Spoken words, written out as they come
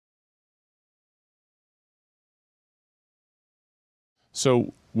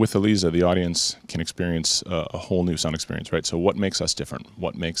So with Eliza, the audience can experience a whole new sound experience, right? So what makes us different?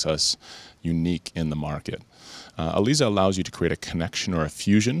 What makes us unique in the market? Eliza allows you to create a connection or a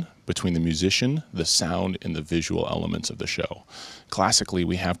fusion between the musician, the sound, and the visual elements of the show. Classically,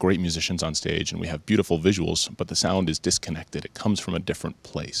 we have great musicians on stage and we have beautiful visuals, but the sound is disconnected. It comes from a different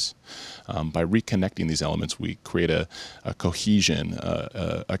place. By reconnecting these elements, we create a cohesion,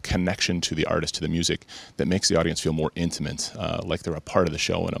 a connection to the artist, to the music, that makes the audience feel more intimate, like they're a part of the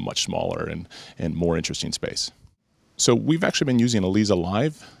show in a much smaller and more interesting space. So we've actually been using Eliza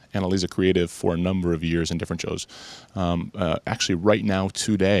Live and Eliza Creative for a number of years in different shows. Actually, right now,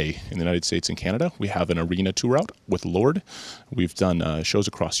 today, in the United States and Canada, we have an arena tour out with Lord. We've done shows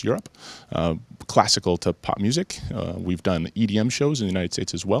across Europe, classical to pop music. We've done EDM shows in the United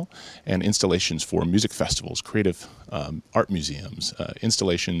States as well, and installations for music festivals, creative art museums,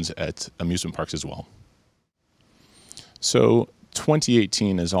 installations at amusement parks as well. So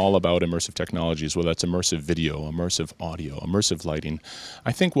 2018 is all about immersive technologies, whether that's immersive video, immersive audio, immersive lighting.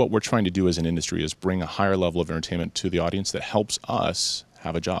 I think what we're trying to do as an industry is bring a higher level of entertainment to the audience that helps us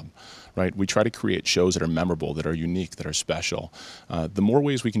have a job, right? We try to create shows that are memorable, that are unique, that are special. The more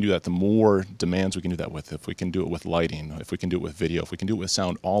ways we can do that, the more demands we can do that with. If we can do it with lighting, if we can do it with video, if we can do it with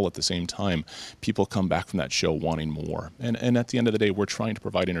sound all at the same time, people come back from that show wanting more. And at the end of the day, we're trying to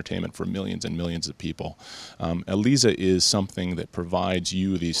provide entertainment for millions and millions of people. Eliza is something that provides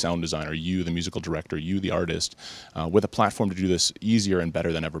you, the sound designer, you, the musical director, you, the artist, with a platform to do this easier and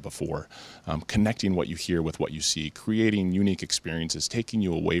better than ever before. Connecting what you hear with what you see, creating unique experiences, taking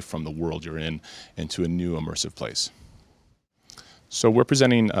you away from the world you're in into a new immersive place. So we're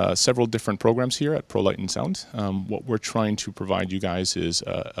presenting several different programs here at Prolight and Sound. What we're trying to provide you guys is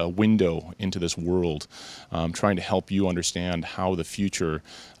a window into this world, trying to help you understand how the future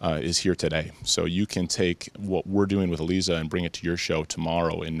is here today. So you can take what we're doing with Eliza and bring it to your show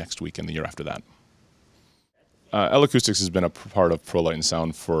tomorrow and next week and the year after that. L-Acoustics has been a part of Prolight and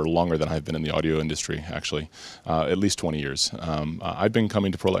Sound for longer than I've been in the audio industry, actually, at least 20 years. I've been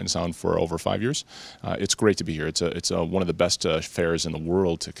coming to Prolight and Sound for over 5 years. It's great to be here. It's one of the best fairs in the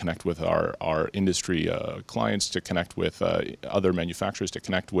world to connect with our industry clients, to connect with other manufacturers, to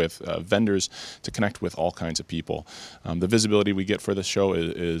connect with vendors, to connect with all kinds of people. The visibility we get for this show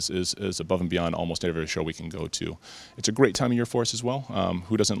is above and beyond almost every show we can go to. It's a great time of year for us as well.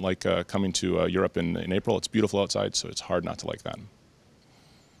 Who doesn't like coming to Europe in April? It's beautiful outside, so it's hard not to like that.